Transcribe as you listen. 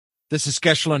This is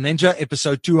Cashflow Ninja,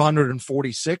 episode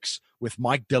 246 with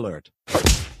Mike Dillard.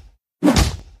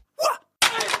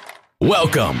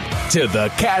 Welcome to the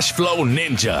Cashflow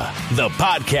Ninja, the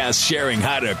podcast sharing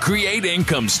how to create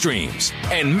income streams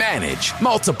and manage,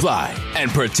 multiply, and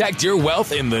protect your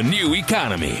wealth in the new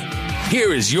economy.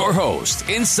 Here is your host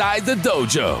inside the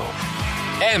dojo,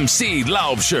 MC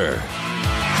Laubscher.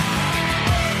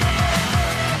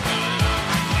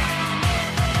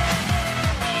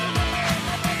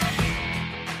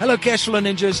 Hello, Cashflow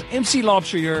Ninjas. MC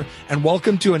Laubscher here, and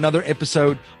welcome to another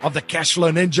episode of the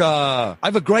Cashflow Ninja. I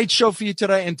have a great show for you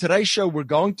today. In today's show, we're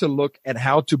going to look at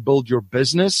how to build your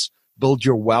business, build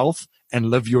your wealth, and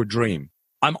live your dream.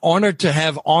 I'm honored to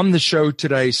have on the show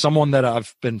today someone that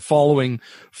I've been following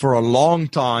for a long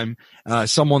time,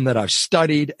 someone that I've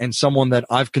studied, and someone that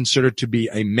I've considered to be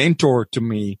a mentor to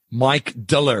me, Mike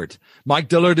Dillard. Mike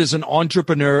Dillard is an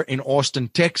entrepreneur in Austin,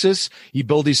 Texas. He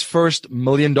built his first $1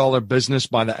 million business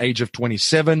by the age of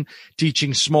 27,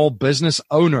 teaching small business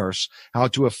owners how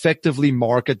to effectively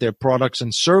market their products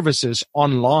and services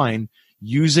online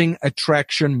using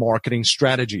attraction marketing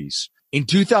strategies. In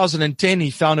 2010,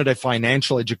 he founded a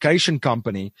financial education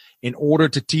company in order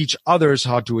to teach others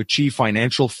how to achieve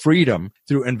financial freedom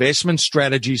through investment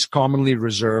strategies commonly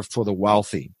reserved for the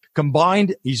wealthy.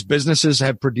 Combined, these businesses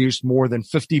have produced more than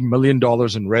 $50 million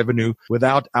in revenue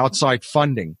without outside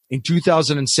funding. In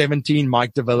 2017,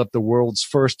 Mike developed the world's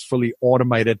first fully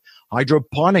automated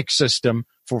hydroponic system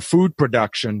for food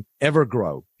production,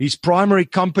 Evergrow. His primary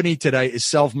company today is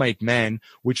Self-Made Man,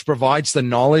 which provides the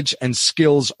knowledge and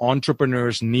skills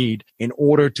entrepreneurs need in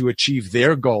order to achieve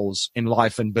their goals in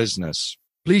life and business.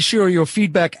 Please share your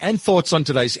feedback and thoughts on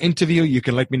today's interview. You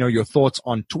can let me know your thoughts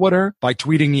on Twitter by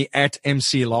tweeting me at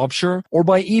MC Laubscher or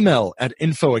by email at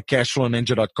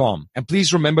info@cashflowninja.com. And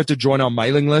please remember to join our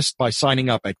mailing list by signing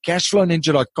up at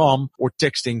cashflowninja.com or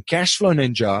texting Cashflow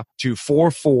Ninja to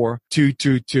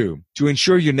 44222. To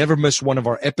ensure you never miss one of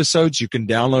our episodes, you can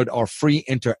download our free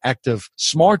interactive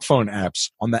smartphone apps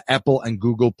on the Apple and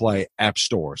Google Play app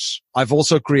stores. I've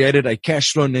also created a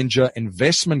Cashflow Ninja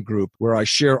investment group where I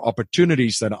share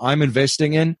opportunities that I'm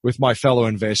investing in with my fellow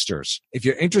investors. If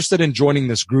you're interested in joining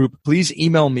this group, please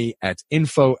email me at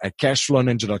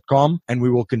info@cashflowninja.com and we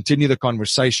will continue the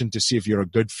conversation to see if you're a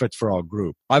good fit for our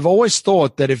group. I've always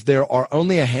thought that if there are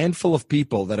only a handful of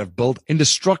people that have built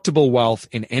indestructible wealth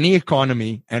in any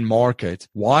economy and market,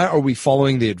 why are we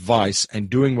following the advice and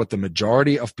doing what the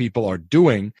majority of people are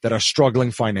doing that are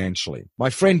struggling financially? My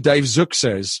friend Dave Zook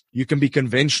says, you can be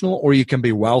conventional or you can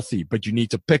be wealthy, but you need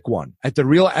to pick one. At the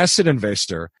Real Asset Investor,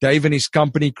 Dave and his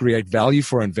company create value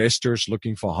for investors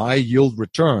looking for high yield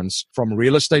returns from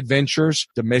real estate ventures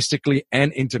domestically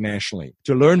and internationally.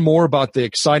 To learn more about the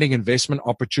exciting investment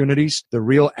opportunities the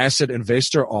Real Asset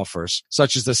Investor offers,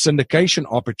 such as the syndication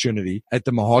opportunity at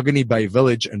the Mahogany Bay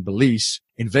Village in Belize,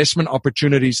 investment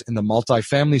opportunities in the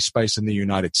multifamily space in the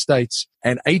United States,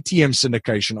 and ATM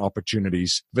syndication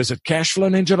opportunities, visit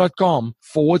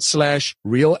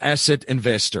cashflowninja.com/real asset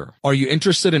investor. Are you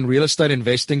interested in real estate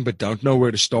investing but don't know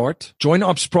where to start? Join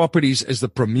Ops Properties is the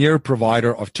premier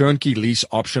provider of turnkey lease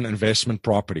option investment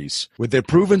properties. With their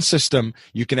proven system,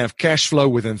 you can have cash flow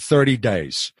within 30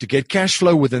 days. To get cash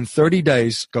flow within 30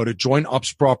 days, go to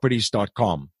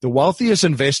joinopsproperties.com. The wealthiest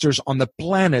investors on the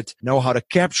planet know how to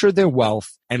capture their wealth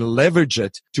and leverage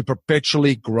it to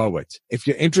perpetually grow it. If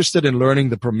you're interested in learning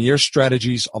the premier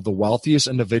strategies of the wealthiest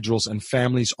individuals and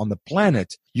families on the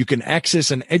planet, you can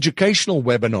access an educational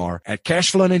webinar at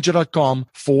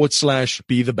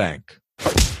cashflowninja.com/be the bank.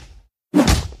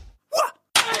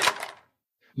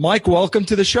 Mike, welcome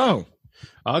to the show.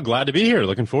 Glad to be here.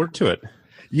 Looking forward to it.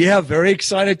 Yeah, very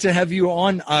excited to have you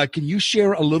on. Can you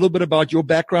share a little bit about your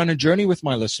background and journey with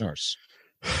my listeners?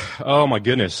 Oh, my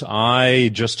goodness.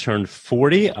 I just turned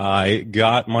 40. I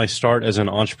got my start as an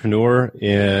entrepreneur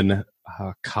in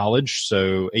college,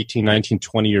 so 18, 19,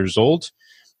 20 years old.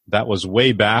 That was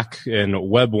way back in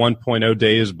Web 1.0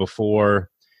 days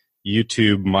before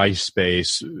YouTube,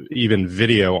 MySpace, even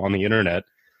video on the internet.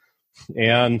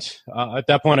 And at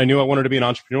that point, I knew I wanted to be an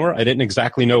entrepreneur. I didn't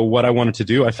exactly know what I wanted to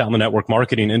do. I found the network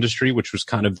marketing industry, which was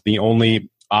kind of the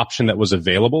only option that was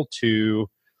available to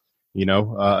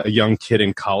a young kid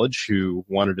in college who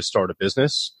wanted to start a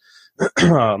business.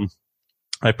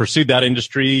 I pursued that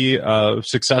industry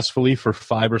successfully for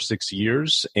 5 or 6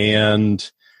 years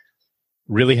and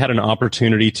really had an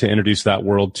opportunity to introduce that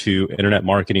world to internet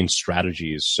marketing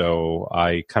strategies. So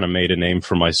I kind of made a name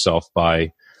for myself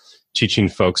by teaching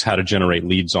folks how to generate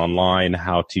leads online,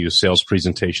 how to use sales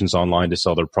presentations online to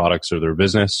sell their products or their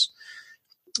business.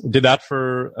 did that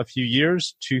for a few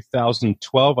years.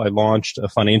 2012, I launched a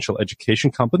financial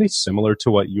education company similar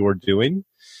to what you're doing.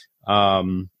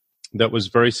 That was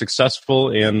very successful.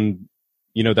 And,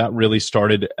 that really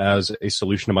started as a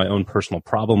solution to my own personal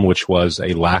problem, which was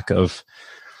a lack of,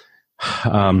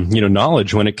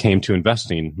 knowledge when it came to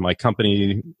investing. My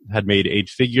company had made 8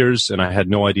 figures and I had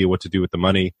no idea what to do with the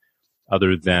money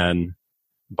other than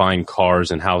buying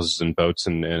cars and houses and boats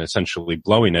and essentially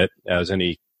blowing it, as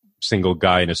any single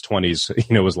guy in his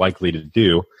 20s, was likely to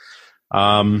do.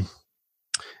 I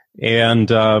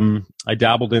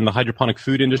dabbled in the hydroponic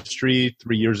food industry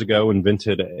 3 years ago,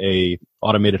 invented a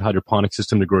automated hydroponic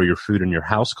system to grow your food in your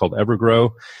house called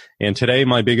Evergrow. And today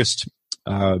my biggest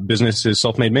business is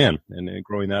Self-Made Man, and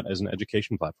growing that as an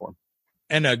education platform.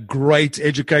 And a great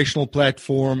educational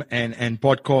platform and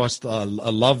podcast. I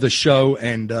love the show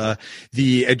and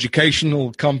the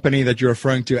educational company that you're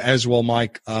referring to as well,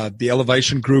 Mike. The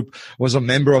Elevation Group was a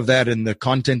member of that, and the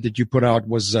content that you put out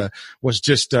was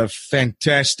just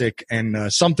fantastic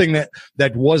and something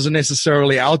that wasn't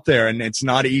necessarily out there, and it's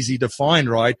not easy to find,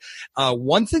 right?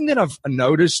 One thing that I've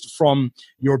noticed from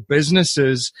your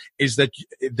businesses is that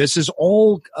this is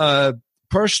all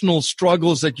personal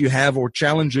struggles that you have or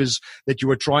challenges that you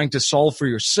were trying to solve for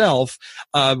yourself.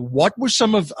 What were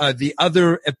some of the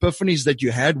other epiphanies that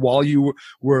you had while you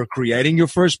were creating your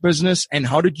first business? And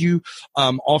how did you,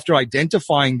 after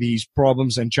identifying these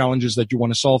problems and challenges that you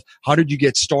want to solve, how did you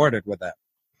get started with that?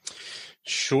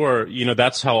 Sure.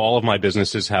 That's how all of my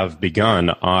businesses have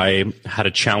begun. I had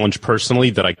a challenge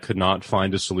personally that I could not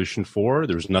find a solution for.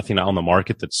 There was nothing out on the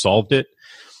market that solved it.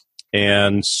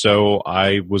 And so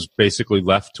I was basically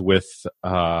left with,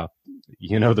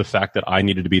 the fact that I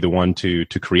needed to be the one to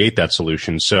create that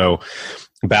solution. So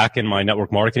back in my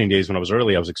network marketing days when I was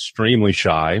early, I was extremely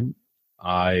shy.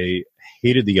 I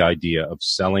hated the idea of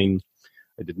selling.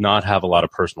 I did not have a lot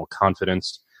of personal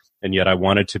confidence. And yet I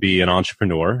wanted to be an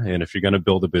entrepreneur. And if you're going to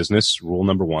build a business, rule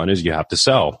number 1 is you have to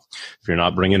sell. If you're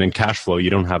not bringing in cash flow, you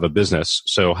don't have a business.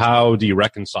 So how do you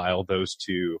reconcile those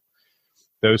two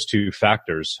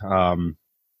factors?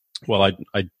 Well, I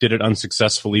did it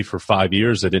unsuccessfully for 5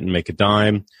 years. I didn't make a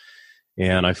dime.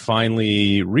 And I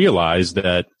finally realized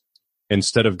that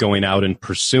instead of going out and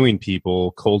pursuing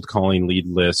people, cold calling lead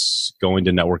lists, going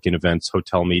to networking events,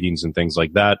 hotel meetings, and things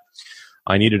like that,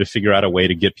 I needed to figure out a way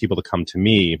to get people to come to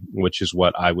me, which is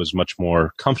what I was much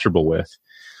more comfortable with.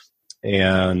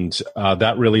 And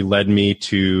that really led me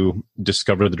to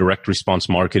discover the direct response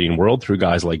marketing world through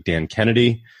guys like Dan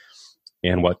Kennedy,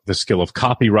 and what the skill of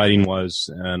copywriting was.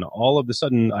 And all of a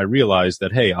sudden I realized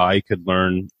that, hey, I could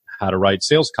learn how to write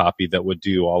sales copy that would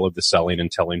do all of the selling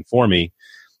and telling for me.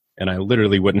 And I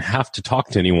literally wouldn't have to talk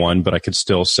to anyone, but I could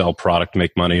still sell product,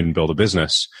 make money, and build a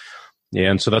business.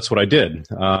 And so that's what I did.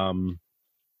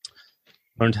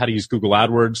 Learned how to use Google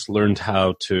AdWords, learned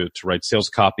how to write sales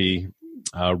copy,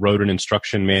 wrote an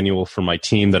instruction manual for my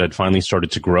team that had finally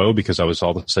started to grow because I was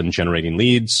all of a sudden generating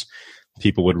leads.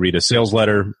 People would read a sales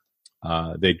letter.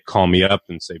 They'd call me up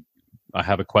and say, I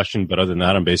have a question, but other than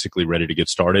that, I'm basically ready to get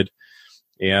started.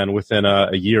 And within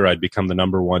a year, I'd become the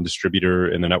number 1 distributor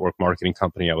in the network marketing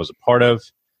company I was a part of.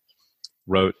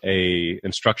 Wrote a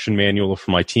instruction manual for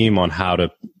my team on how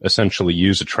to essentially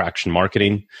use attraction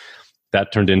marketing.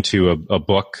 That turned into a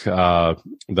book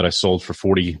that I sold for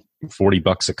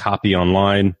 $40 a copy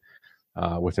online.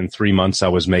 Within 3 months, I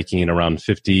was making around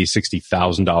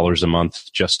 $50,000-$60,000 a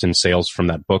month just in sales from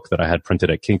that book that I had printed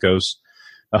at Kinko's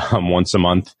once a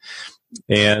month.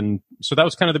 And so that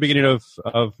was kind of the beginning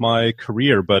of my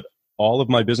career. But all of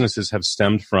my businesses have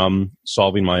stemmed from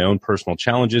solving my own personal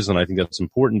challenges. And I think that's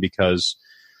important because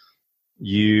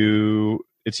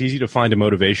it's easy to find a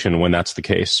motivation when that's the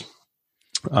case.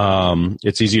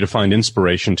 It's easy to find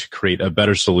inspiration to create a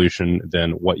better solution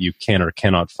than what you can or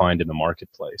cannot find in the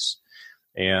marketplace.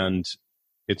 And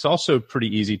it's also pretty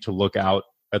easy to look out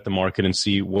at the market and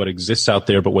see what exists out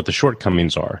there, but what the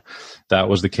shortcomings are. That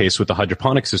was the case with the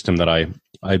hydroponic system that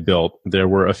I built. There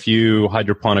were a few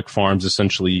hydroponic farms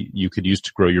essentially you could use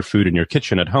to grow your food in your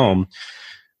kitchen at home,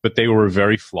 but they were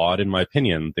very flawed in my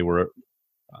opinion. They were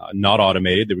not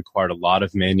automated. They required a lot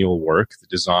of manual work. The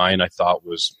design I thought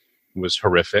was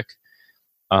horrific.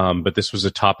 But this was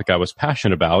a topic I was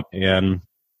passionate about, and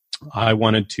I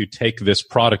wanted to take this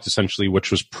product essentially, which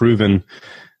was proven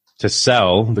to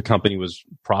sell. The company was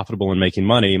profitable and making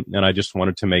money, and I just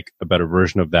wanted to make a better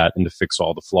version of that and to fix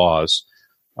all the flaws,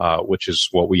 which is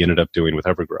what we ended up doing with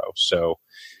Evergrow. So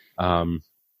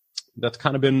that's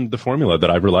kind of been the formula that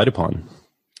I've relied upon.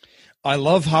 I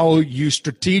love how you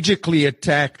strategically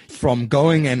attack from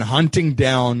going and hunting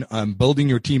down, building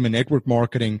your team in network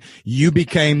marketing. You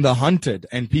became the hunted,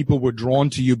 and people were drawn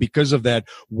to you because of that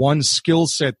one skill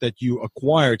set that you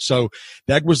acquired. So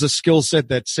that was a skill set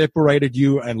that separated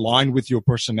you and aligned with your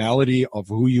personality of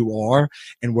who you are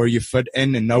and where you fit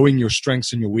in, and knowing your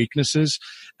strengths and your weaknesses.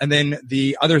 And then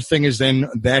the other thing is then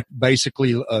that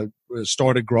basically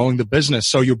started growing the business.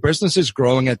 So your business is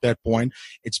growing at that point.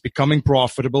 It's becoming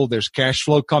profitable. There's cash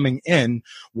flow coming in.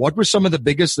 What were some of the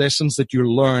biggest lessons that you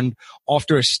learned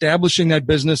after establishing that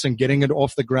business and getting it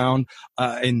off the ground,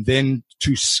 and then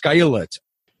to scale it?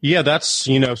 Yeah, that's,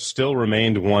 still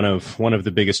remained one of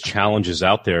the biggest challenges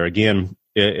out there. Again,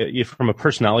 from a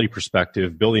personality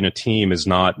perspective, building a team is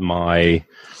not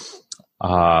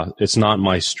it's not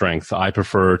my strength. I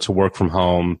prefer to work from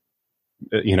home,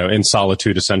 in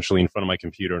solitude, essentially in front of my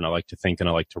computer, and I like to think and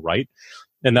I like to write.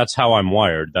 And that's how I'm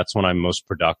wired. That's when I'm most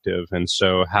productive. And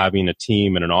so having a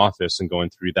team in an office and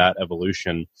going through that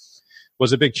evolution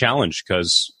was a big challenge,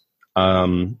 because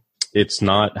it's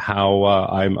not how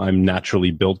I'm naturally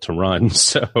built to run.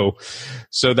 So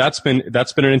that's been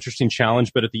an interesting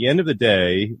challenge. But at the end of the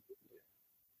day,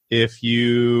 if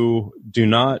you do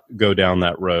not go down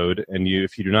that road, and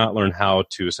if you do not learn how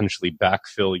to essentially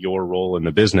backfill your role in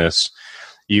the business,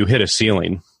 you hit a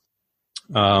ceiling.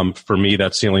 For me,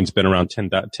 that ceiling's been around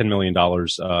 $10 million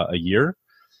a year.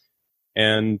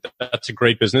 And that's a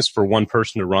great business for one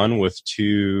person to run with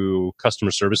 2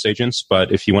 customer service agents.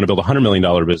 But if you want to build a $100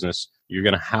 million business, you're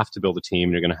going to have to build a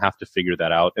team. You're going to have to figure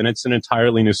that out. And it's an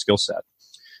entirely new skill set.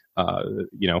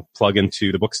 Plug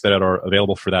into the books that are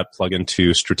available for that, plug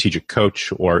into Strategic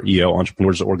Coach or EO,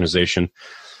 Entrepreneurs Organization.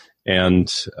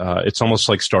 And it's almost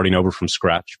like starting over from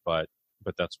scratch, but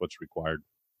that's what's required.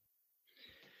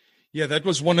 Yeah, that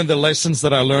was one of the lessons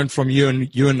that I learned from you.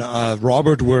 And you and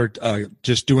Robert were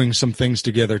just doing some things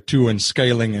together too, and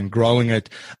scaling and growing it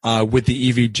with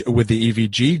the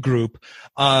EVG group.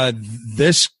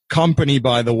 This company,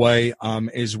 by the way,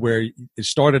 is where it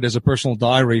started as a personal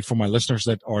diary for my listeners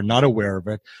that are not aware of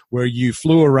it, where you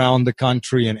flew around the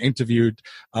country and interviewed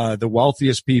the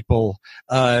wealthiest people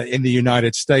in the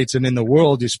United States and in the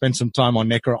world. You spent some time on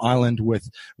Necker Island with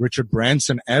Richard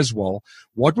Branson as well.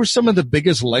 What were some of the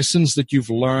biggest lessons that you've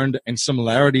learned and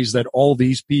similarities that all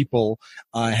these people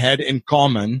had in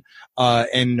common?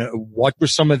 And what were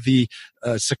some of the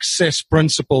success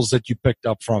principles that you picked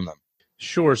up from them?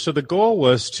 Sure. So the goal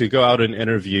was to go out and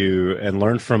interview and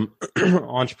learn from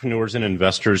entrepreneurs and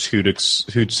investors who'd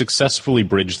successfully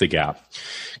bridged the gap.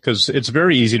 Because it's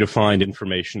very easy to find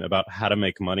information about how to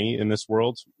make money in this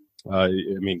world.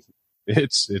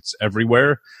 It's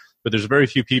everywhere, but there's very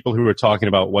few people who are talking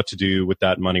about what to do with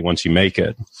that money once you make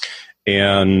it.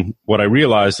 And what I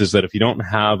realized is that if you don't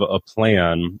have a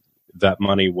plan, that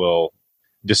money will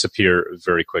disappear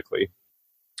very quickly.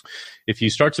 If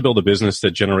you start to build a business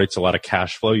that generates a lot of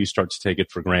cash flow, you start to take it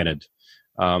for granted.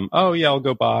 I'll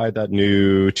go buy that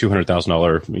new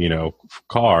 $200,000,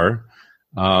 car,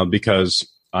 because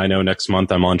I know next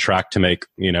month I'm on track to make,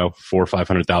 $400,000 or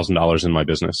 $500,000 in my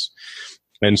business.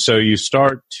 And so you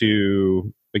start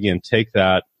to, again, take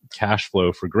that cash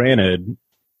flow for granted,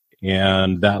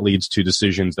 and that leads to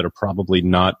decisions that are probably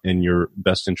not in your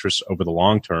best interest over the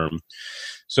long term.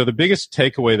 So the biggest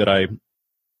takeaway that I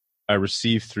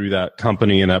received through that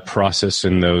company and that process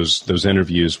in those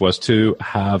interviews was to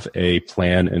have a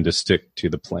plan and to stick to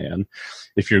the plan.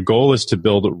 If your goal is to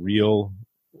build real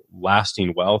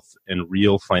lasting wealth and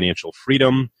real financial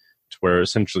freedom, to where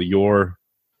essentially your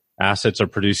assets are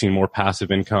producing more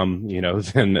passive income,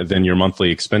 than your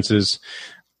monthly expenses,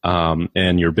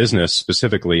 and your business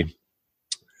specifically,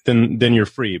 then you're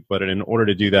free. But in order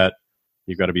to do that,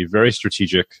 you've got to be very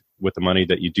strategic with the money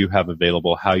that you do have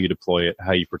available, how you deploy it,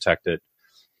 how you protect it.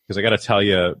 Because I got to tell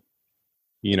you,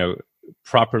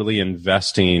 properly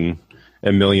investing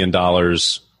 $1 million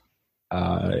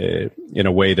in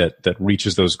a way that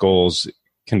reaches those goals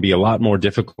can be a lot more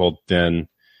difficult than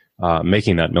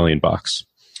making that $1 million.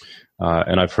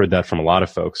 And I've heard that from a lot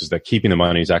of folks, is that keeping the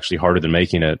money is actually harder than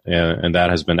making it. And that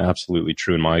has been absolutely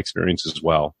true in my experience as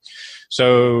well.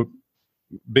 So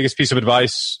biggest piece of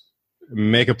advice: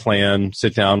 make a plan,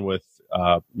 sit down with,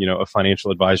 a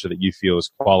financial advisor that you feel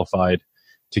is qualified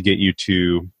to get you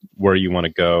to where you want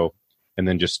to go, and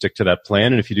then just stick to that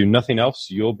plan. And if you do nothing else,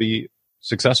 you'll be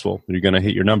successful. You're going to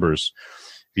hit your numbers.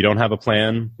 If you don't have a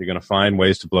plan, you're going to find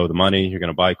ways to blow the money. You're going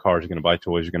to buy cars, you're going to buy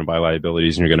toys, you're going to buy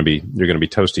liabilities, and you're going to be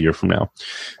toast a year from now.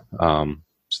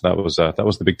 So that was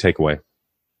the big takeaway.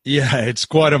 Yeah, it's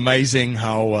quite amazing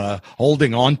how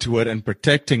holding on to it and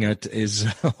protecting it is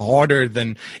harder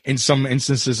than in some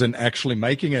instances and actually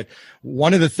making it.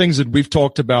 One of the things that we've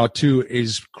talked about too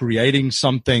is creating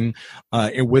something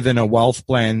within a wealth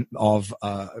plan of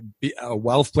a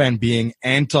wealth plan being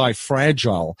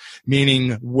anti-fragile,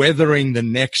 meaning weathering the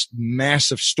next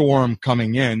massive storm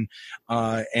coming in,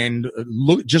 and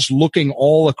just looking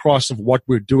all across of what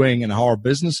we're doing and how our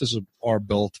businesses are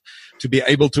built to be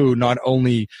able to not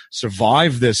only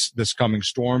survive this coming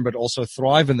storm, but also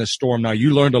thrive in this storm. Now,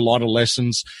 you learned a lot of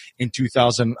lessons in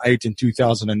 2008 and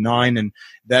 2009, and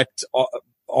that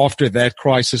after that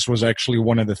crisis was actually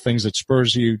one of the things that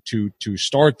spurs you to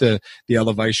start the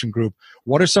Elevation Group.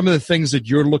 What are some of the things that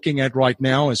you're looking at right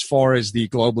now as far as the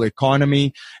global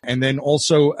economy? And then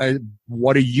also,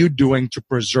 what are you doing to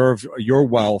preserve your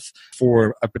wealth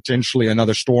for potentially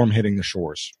another storm hitting the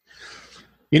shores?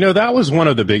 You know, that was one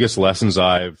of the biggest lessons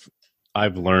I've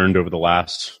learned over the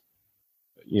last,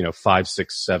 5,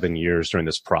 6, 7 years during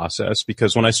this process.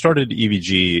 Because when I started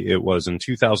EVG, it was in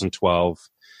 2012.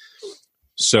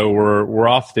 So we're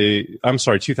off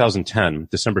 2010,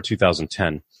 December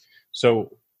 2010.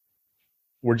 So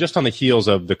we're just on the heels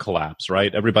of the collapse,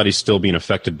 right? Everybody's still being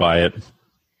affected by it.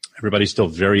 Everybody's still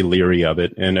very leery of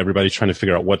it, and everybody's trying to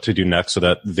figure out what to do next so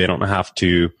that they don't have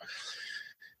to,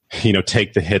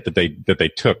 take the hit that they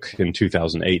took in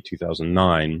 2008,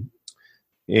 2009.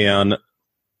 And,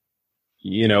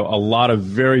 a lot of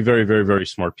very, very, very, very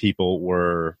smart people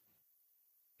were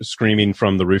screaming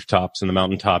from the rooftops and the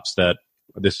mountaintops that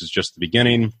this is just the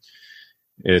beginning.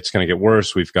 It's going to get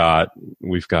worse. We've got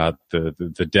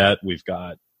the debt. We've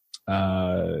got,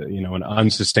 an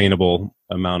unsustainable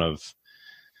amount of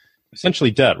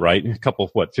essentially debt, right? A couple,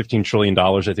 $15 trillion,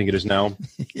 I think it is now.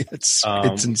 It's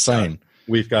insane.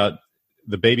 We've got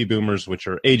the baby boomers, which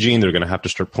are aging. They're going to have to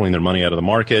start pulling their money out of the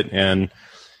market. And,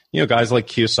 guys like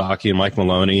Kiyosaki and Mike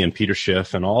Maloney and Peter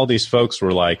Schiff and all these folks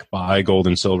were like, buy gold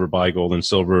and silver, buy gold and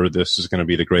silver. This is going to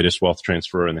be the greatest wealth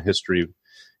transfer in the history,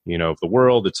 of the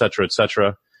world, et cetera, et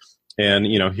cetera. And,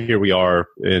 here we are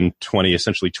in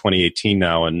essentially 2018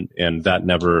 now, and that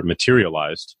never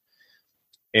materialized.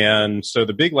 And so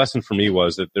the big lesson for me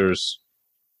was that there's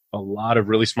a lot of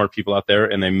really smart people out there,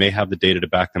 and they may have the data to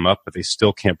back them up, but they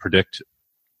still can't predict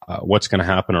what's going to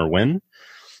happen or when.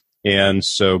 And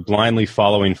so blindly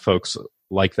following folks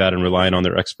like that and relying on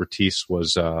their expertise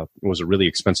was a really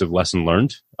expensive lesson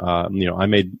learned. I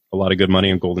made a lot of good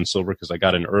money on gold and silver because I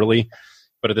got in early,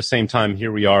 but at the same time,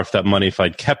 here we are. If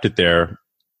I'd kept it there,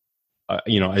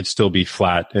 I'd still be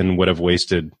flat and would have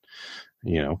wasted,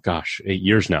 8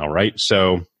 years now, right?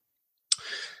 So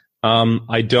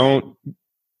I don't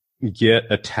get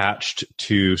attached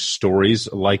to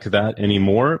stories like that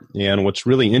anymore. And what's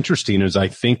really interesting is I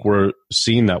think we're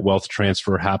seeing that wealth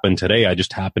transfer happen today. I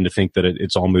just happen to think that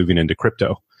it's all moving into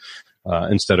crypto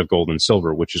instead of gold and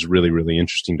silver, which is really, really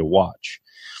interesting to watch.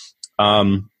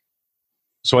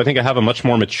 So I think I have a much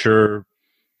more mature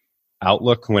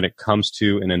outlook when it comes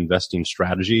to an investing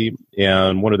strategy.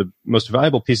 And one of the most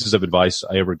valuable pieces of advice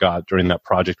I ever got during that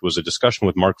project was a discussion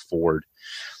with Mark Ford,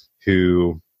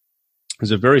 who is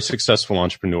a very successful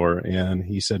entrepreneur. And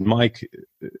he said, Mike,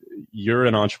 you're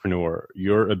an entrepreneur.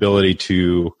 Your ability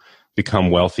to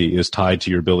become wealthy is tied to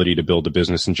your ability to build a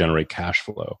business and generate cash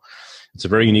flow. It's a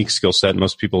very unique skill set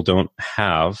most people don't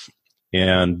have.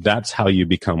 And that's how you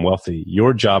become wealthy.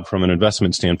 Your job from an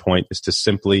investment standpoint is to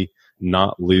simply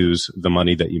not lose the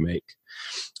money that you make.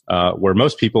 Where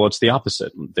most people, it's the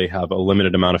opposite. They have a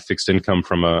limited amount of fixed income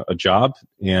from a job.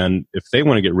 And if they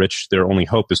want to get rich, their only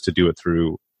hope is to do it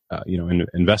through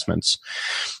investments.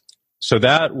 So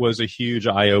that was a huge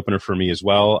eye opener for me as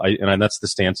well. And that's the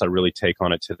stance I really take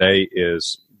on it today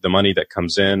is the money that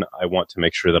comes in, I want to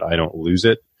make sure that I don't lose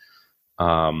it.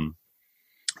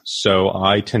 So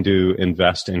I tend to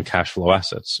invest in cash flow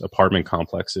assets, apartment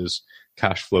complexes,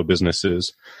 cash flow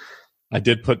businesses. I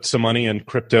did put some money in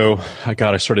crypto.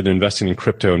 I started investing in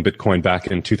crypto and Bitcoin back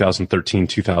in 2013,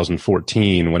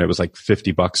 2014 when it was like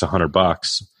 $50,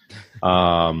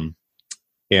 $100.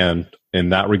 And in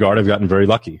that regard, I've gotten very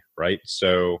lucky, right?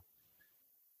 So,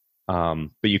 but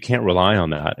you can't rely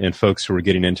on that. And folks who are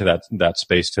getting into that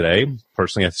space today,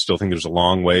 personally, I still think there's a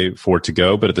long way for it to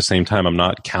go. But at the same time, I'm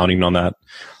not counting on that,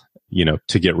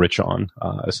 to get rich on.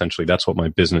 Essentially, that's what my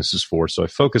business is for. So I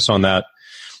focus on that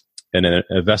and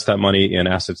invest that money in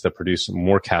assets that produce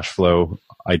more cash flow,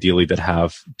 ideally that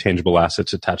have tangible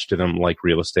assets attached to them, like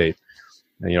real estate.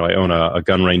 And, I own a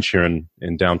gun range here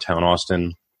in downtown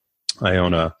Austin. I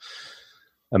own a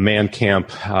a man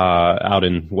camp out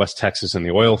in West Texas in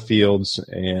the oil fields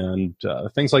and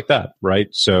things like that, right?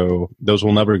 So those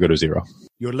will never go to zero.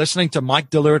 You're listening to Mike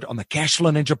Dillard on the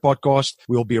Cashflow Ninja podcast.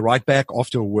 We'll be right back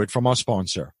after a word from our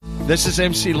sponsor. This is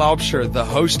MC Laubscher, the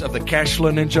host of the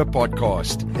Cashflow Ninja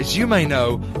podcast. As you may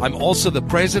know, I'm also the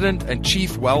president and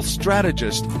chief wealth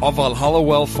strategist of Valhalla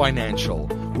Wealth Financial.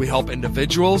 We help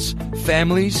individuals,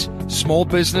 families, small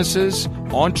businesses,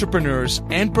 entrepreneurs,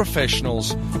 and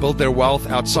professionals build their wealth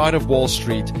outside of Wall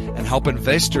Street and help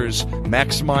investors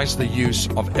maximize the use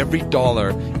of every dollar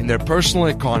in their personal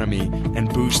economy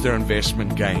and boost their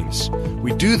investment gains.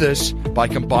 We do this by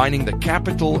combining the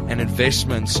capital and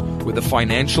investments with the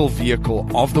financial vehicle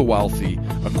of the wealthy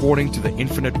according to the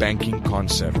infinite banking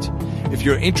concept. If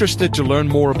you're interested to learn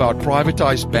more about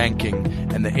privatized banking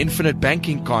and the infinite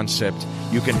banking concept,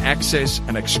 you can access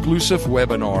an exclusive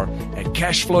webinar at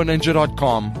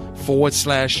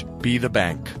cashflowninja.com/be the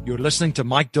bank. You're listening to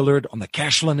Mike Dillard on the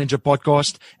Cashflow Ninja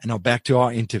podcast, and now back to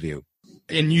our interview.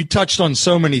 And you touched on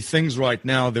so many things right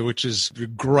now, which is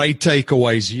great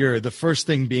takeaways here. The first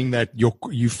thing being that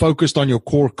you focused on your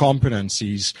core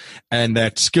competencies and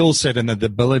that skill set and the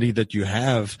ability that you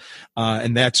have,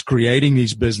 and that's creating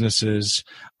these businesses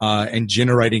and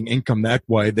generating income that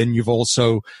way. Then you've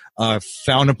also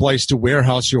found a place to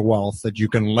warehouse your wealth that you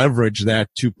can leverage that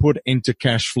to put into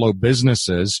cash flow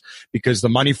businesses, because the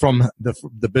money from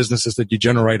the businesses that you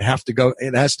generate has to go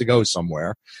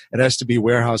somewhere. It has to be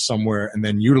warehoused somewhere and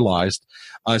then utilized.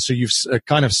 So you've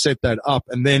kind of set that up.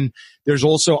 And then there's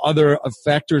also other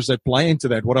factors that play into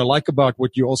that. What I like about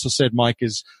what you also said, Mike,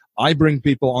 is I bring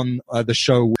people on the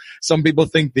show. Some people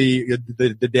think the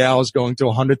Dow is going to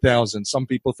 100,000. Some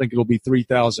people think it'll be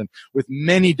 3,000, with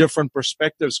many different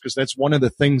perspectives, because that's one of the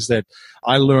things that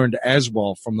I learned as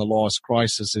well from the last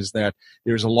crisis, is that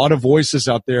there's a lot of voices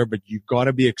out there, but you've got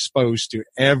to be exposed to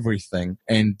everything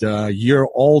and hear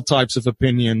all types of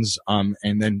opinions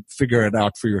and then figure it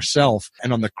out for yourself.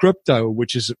 And on the crypto,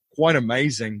 which is quite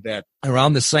amazing, that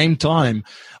around the same time,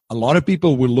 a lot of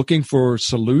people were looking for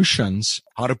solutions,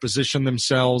 how to position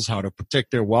themselves, how to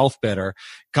protect their wealth better.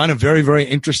 Kind of very, very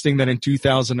interesting that in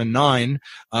 2009,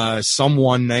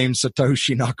 someone named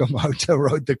Satoshi Nakamoto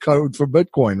wrote the code for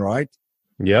Bitcoin, right?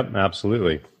 Yep,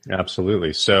 absolutely.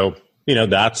 Absolutely. So,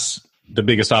 that's the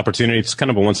biggest opportunity. It's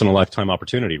kind of a once in a lifetime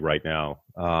opportunity right now.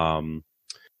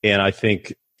 And I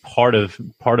think part of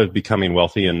becoming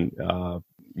wealthy and,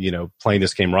 playing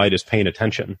this game right is paying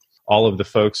attention. All of the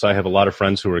folks, I have a lot of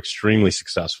friends who are extremely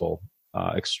successful,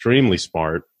 extremely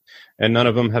smart, and none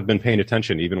of them have been paying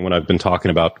attention. Even when I've been talking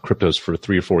about cryptos for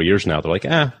 3 or 4 years now, they're like,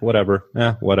 whatever.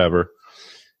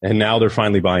 And now they're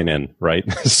finally buying in, right?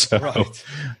 So, right.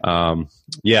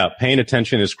 Paying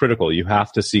attention is critical. You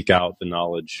have to seek out the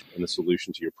knowledge and the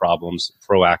solution to your problems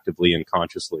proactively and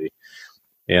consciously.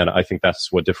 And I think that's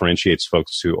what differentiates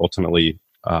folks who ultimately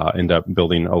end up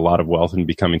building a lot of wealth and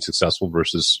becoming successful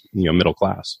versus, middle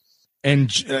class.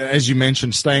 And as you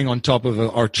mentioned, staying on top of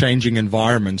our changing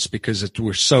environments, because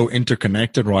we're so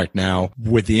interconnected right now,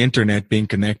 with the internet being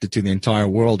connected to the entire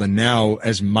world. And now,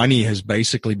 as money has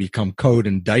basically become code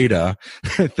and data,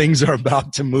 things are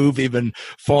about to move even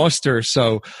faster.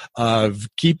 So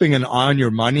keeping an eye on your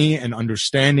money and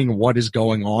understanding what is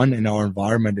going on in our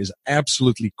environment is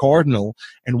absolutely cardinal.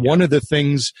 And one of the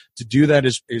things to do that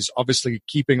is obviously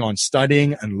keeping on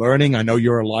studying and learning. I know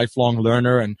you're a lifelong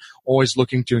learner and always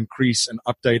looking to increase and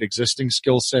update existing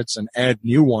skill sets and add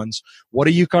new ones. What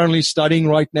are you currently studying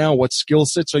right now? What skill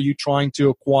sets are you trying to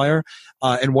acquire?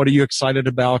 And what are you excited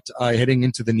about heading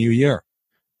into the new year?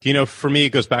 For me,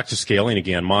 it goes back to scaling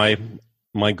again. My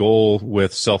goal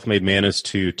with Self-Made Man is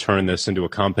to turn this into a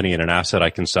company and an asset I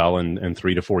can sell in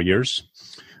 3 to 4 years.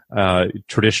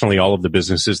 Traditionally, all of the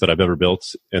businesses that I've ever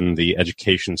built in the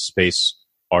education space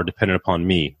are dependent upon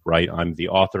me, right? I'm the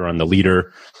author, I'm the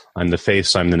leader, I'm the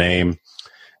face, I'm the name.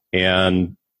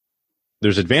 And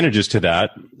there's advantages to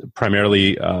that,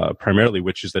 primarily,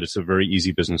 which is that it's a very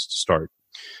easy business to start.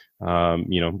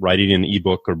 Writing an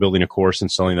ebook or building a course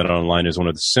and selling that online is one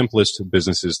of the simplest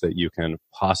businesses that you can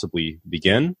possibly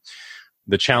begin.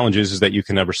 The challenge is that you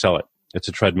can never sell it. It's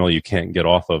a treadmill you can't get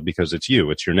off of, because it's you,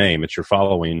 it's your name, it's your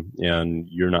following, and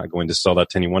you're not going to sell that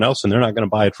to anyone else, and they're not going to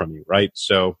buy it from you, right?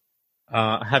 So,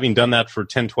 having done that for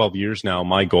 10, 12 years now,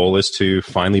 my goal is to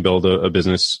finally build a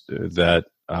business that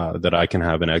I can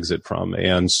have an exit from.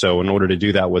 And so in order to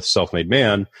do that with Self-Made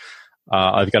Man,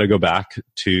 I've got to go back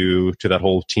to that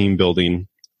whole team building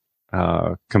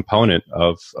component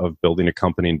of building a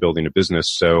company and building a business.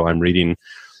 So I'm reading,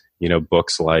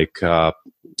 books like,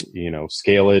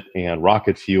 Scale It and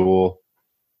Rocket Fuel,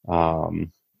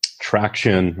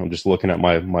 Traction. I'm just looking at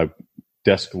my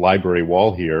desk library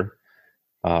wall here,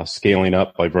 Scaling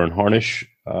Up by Vern Harnish,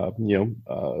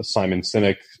 Simon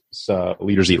Sinek's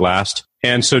Leaders Eat Last.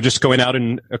 And so just going out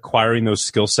and acquiring those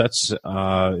skill sets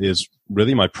is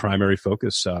really my primary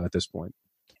focus at this point.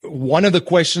 One of the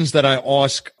questions that I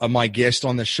ask my guest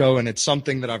on the show, and it's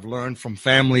something that I've learned from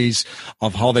families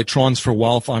of how they transfer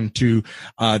wealth onto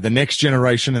the next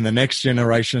generation and the next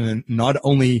generation, and not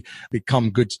only become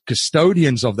good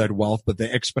custodians of that wealth, but they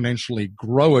exponentially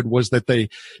grow it, was that they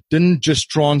didn't just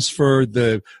transfer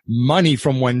the money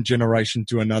from one generation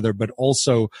to another, but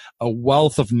also a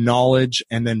wealth of knowledge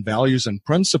and then values and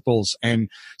principles. And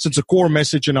since a core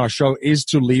message in our show is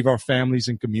to leave our families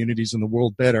and communities and the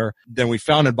world better, then we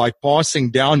found it by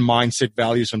passing down mindset,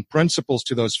 values, and principles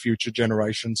to those future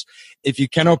generations. If you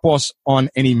cannot pass on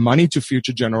any money to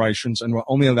future generations, and we're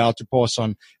only allowed to pass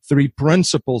on 3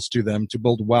 principles to them to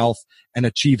build wealth and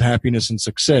achieve happiness and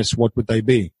success, what would they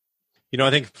be? I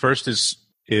think first is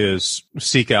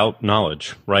seek out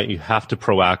knowledge, right? You have to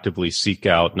proactively seek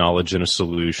out knowledge and a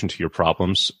solution to your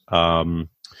problems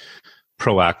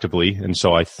proactively. And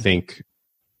so I think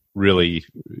really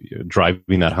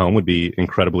driving that home would be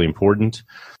incredibly important.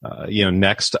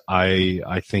 Next,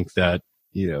 I think that,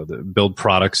 build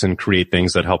products and create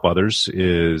things that help others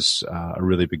is a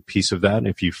really big piece of that. And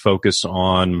if you focus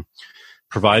on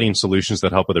providing solutions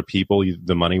that help other people,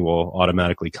 the money will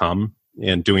automatically come,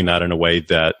 and doing that in a way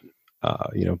that,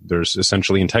 there's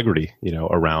essentially integrity,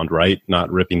 around, right? Not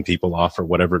ripping people off or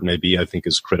whatever it may be, I think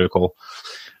is critical.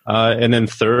 And then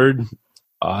third,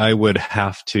 I would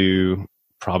have to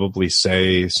probably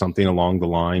say something along the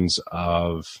lines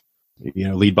of,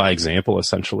 lead by example,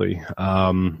 essentially.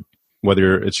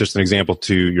 Whether it's just an example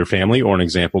to your family or an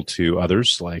example to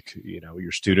others, like,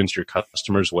 your students, your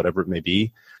customers, whatever it may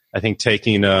be. I think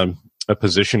taking a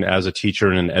position as a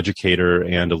teacher and an educator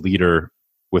and a leader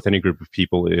with any group of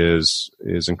people is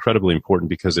incredibly important,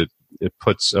 because it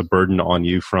puts a burden on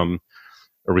you from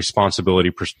a responsibility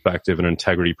perspective and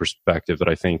integrity perspective that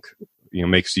I think,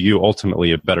 makes you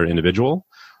ultimately a better individual.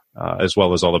 As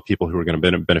well as all the people who are going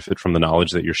to benefit from the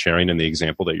knowledge that you're sharing and the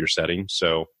example that you're setting.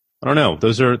 So I don't know.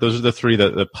 Those are the 3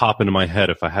 that pop into my head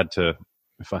if I had to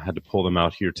pull them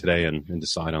out here today and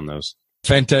decide on those.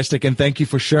 Fantastic. And thank you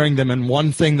for sharing them. And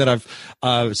one thing that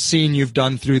I've seen you've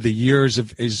done through the years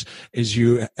is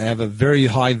you have a very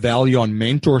high value on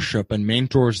mentorship and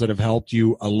mentors that have helped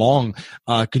you along.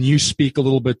 Can you speak a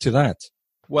little bit to that?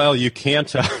 Well, you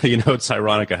can't, it's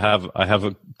ironic. I have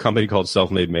a company called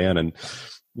Self-Made Man, and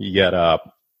you get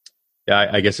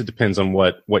I guess it depends on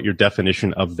what your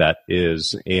definition of that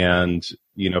is. And,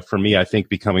 for me, I think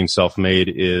becoming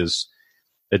self-made is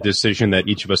a decision that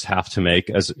each of us have to make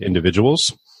as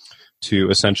individuals to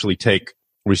essentially take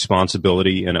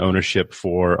responsibility and ownership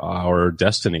for our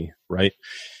destiny, right?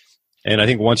 And I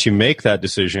think once you make that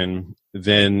decision,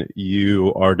 then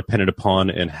you are dependent upon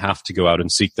and have to go out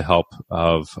and seek the help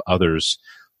of others.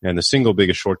 And the single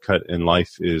biggest shortcut in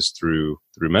life is through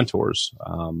mentors.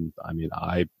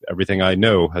 Everything I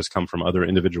know has come from other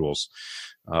individuals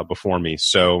before me.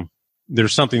 So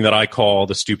there's something that I call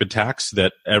the stupid tax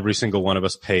that every single one of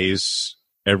us pays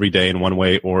every day in one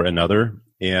way or another.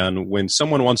 And when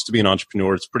someone wants to be an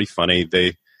entrepreneur, it's pretty funny.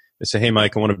 They say, "Hey,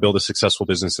 Mike, I want to build a successful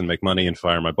business and make money and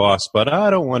fire my boss, but I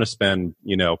don't want to spend,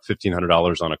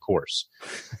 $1,500 on a course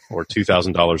or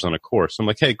 $2,000 on a course." I'm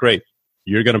like, "Hey, great.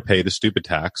 You're going to pay the stupid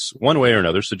tax one way or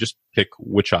another. So just pick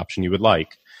which option you would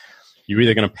like. You're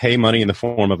either going to pay money in the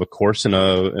form of a course in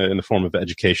the form of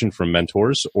education from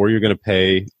mentors, or you're going to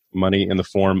pay money in the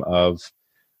form of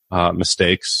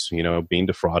mistakes, being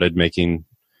defrauded, making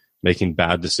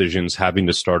bad decisions, having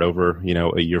to start over,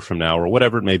 a year from now or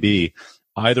whatever it may be.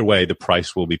 Either way, the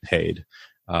price will be paid.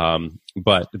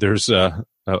 But there's a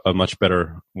much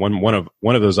better one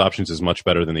of those options is much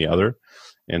better than the other.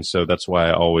 And so that's why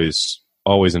I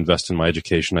always invest in my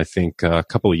education. I think a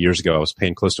couple of years ago, I was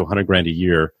paying close to $100,000 a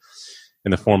year in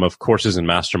the form of courses and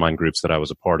mastermind groups that I was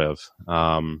a part of.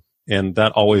 And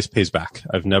that always pays back.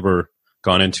 I've never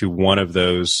gone into one of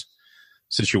those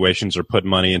situations or put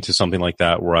money into something like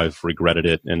that where I've regretted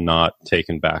it and not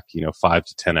taken back, 5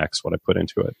 to 10x what I put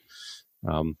into it.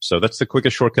 So that's the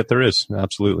quickest shortcut there is.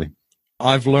 Absolutely.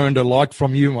 I've learned a lot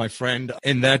from you, my friend,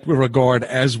 in that regard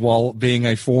as well, being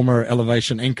a former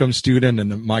Elevation Income student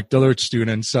and a Mike Dillard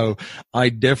student. So I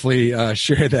definitely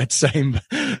share that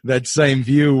same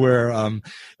view where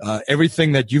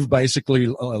everything that you've basically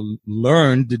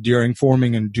learned during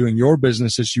forming and doing your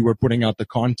businesses, you were putting out the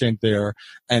content there,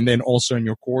 and then also in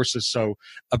your courses. So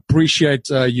appreciate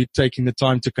you taking the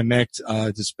time to connect.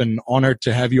 It's been an honor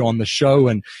to have you on the show,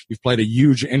 and you've played a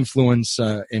huge influence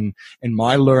in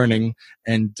my learning.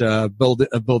 and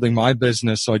building my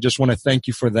business. So I just want to thank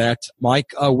you for that.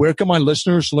 Mike, where can my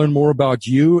listeners learn more about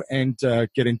you and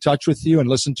get in touch with you and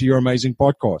listen to your amazing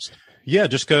podcast? Yeah,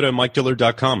 just go to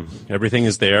MikeDillard.com. Everything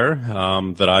is there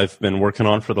that I've been working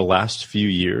on for the last few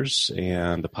years,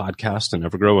 and the podcast and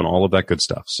Evergrow and all of that good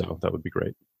stuff. So that would be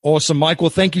great. Awesome, Mike.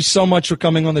 Well, thank you so much for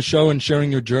coming on the show and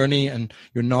sharing your journey and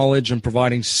your knowledge and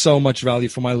providing so much value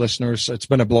for my listeners. It's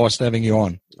been a blast having you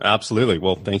on. Absolutely.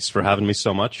 Well, thanks for having me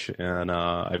so much, and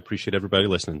I appreciate everybody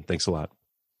listening. Thanks a lot.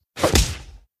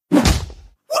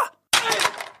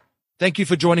 Thank you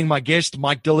for joining my guest,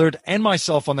 Mike Dillard, and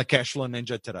myself on the Cashflow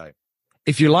Ninja today.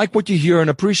 If you like what you hear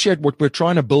and appreciate what we're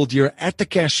trying to build here at the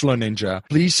Cashflow Ninja,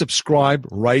 please subscribe,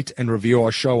 rate, and review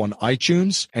our show on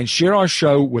iTunes and share our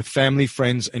show with family,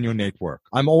 friends, and your network.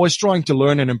 I'm always trying to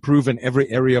learn and improve in every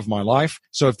area of my life.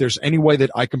 So if there's any way that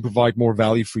I can provide more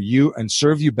value for you and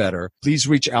serve you better, please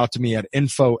reach out to me at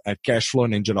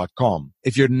info@cashflowninja.com.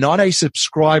 If you're not a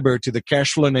subscriber to the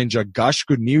Cashflow Ninja Gosh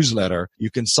Good newsletter, you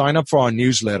can sign up for our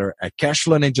newsletter at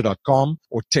cashflowninja.com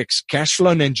or text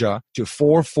Cashflow Ninja to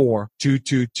 44222.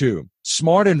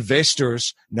 Smart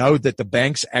investors know that the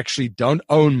banks actually don't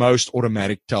own most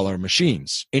automatic teller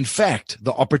machines. In fact,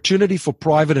 the opportunity for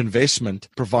private investment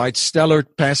provides stellar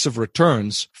passive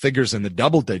returns, figures in the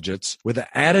double digits, with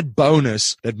the added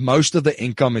bonus that most of the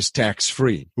income is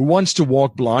tax-free. Who wants to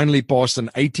walk blindly past an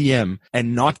ATM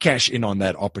and not cash in on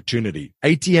that opportunity?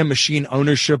 ATM machine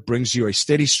ownership brings you a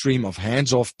steady stream of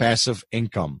hands-off passive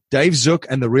income. Dave Zook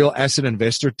and the Real Asset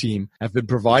Investor team have been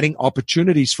providing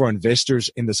opportunities for investors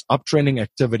in this uptrending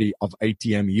activity of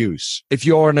ATM use. If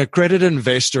you are an accredited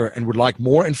investor and would like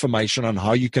more information on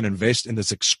how you can invest in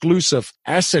this exclusive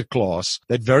asset class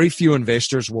that very few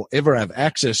investors will ever have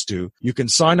access to, you can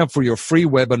sign up for your free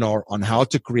webinar on how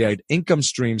to create income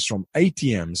streams from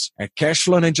ATMs at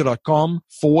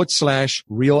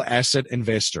cashflowninja.com/real asset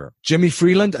investor. Jimmy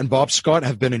Freeland and Bob Scott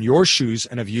have been in your shoes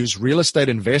and have used real estate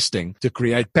investing to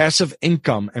create passive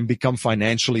income and become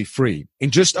financially free. In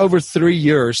just over 3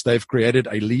 years, they've created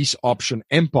a lease option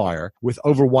empire with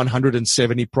over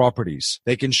 170 properties.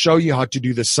 They can show you how to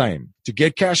do the same. To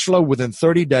get cash flow within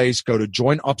 30 days, go to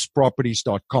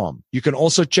joinupsproperties.com. You can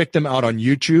also check them out on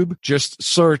YouTube. Just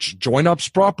search Join Ups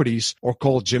Properties or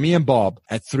call Jimmy and Bob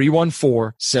at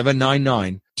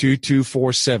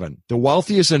 314-799-2247. The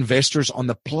wealthiest investors on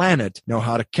the planet know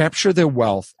how to capture their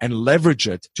wealth and leverage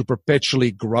it to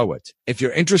perpetually grow it. If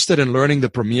you're interested in learning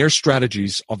the premier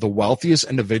strategies of the wealthiest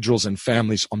individuals and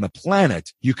families on the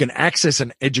planet, you can access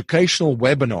an educational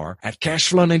webinar at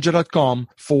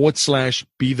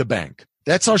cashflowninja.com/be the bank.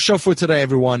 That's our show for today,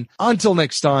 everyone. Until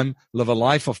next time, live a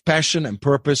life of passion and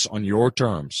purpose on your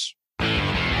terms.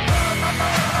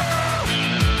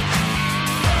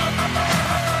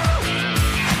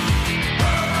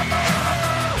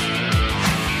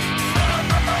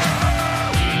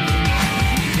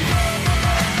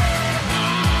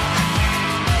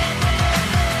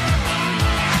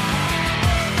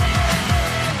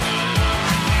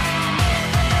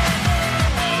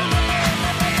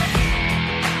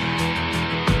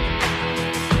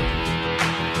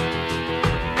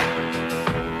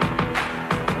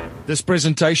 This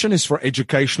presentation is for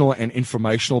educational and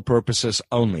informational purposes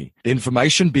only. The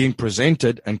information being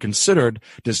presented and considered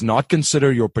does not consider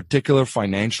your particular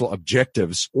financial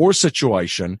objectives or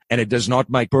situation, and it does not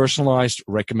make personalized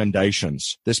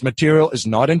recommendations. This material is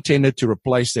not intended to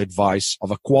replace the advice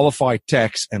of a qualified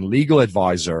tax and legal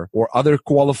advisor or other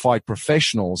qualified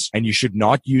professionals, and you should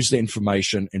not use the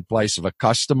information in place of a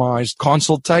customized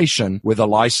consultation with a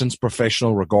licensed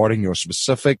professional regarding your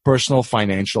specific personal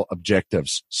financial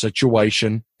objectives, situation,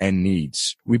 and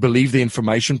needs. We believe the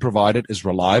information provided is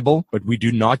reliable, but we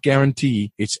do not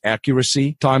guarantee its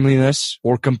accuracy, timeliness,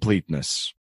 or completeness.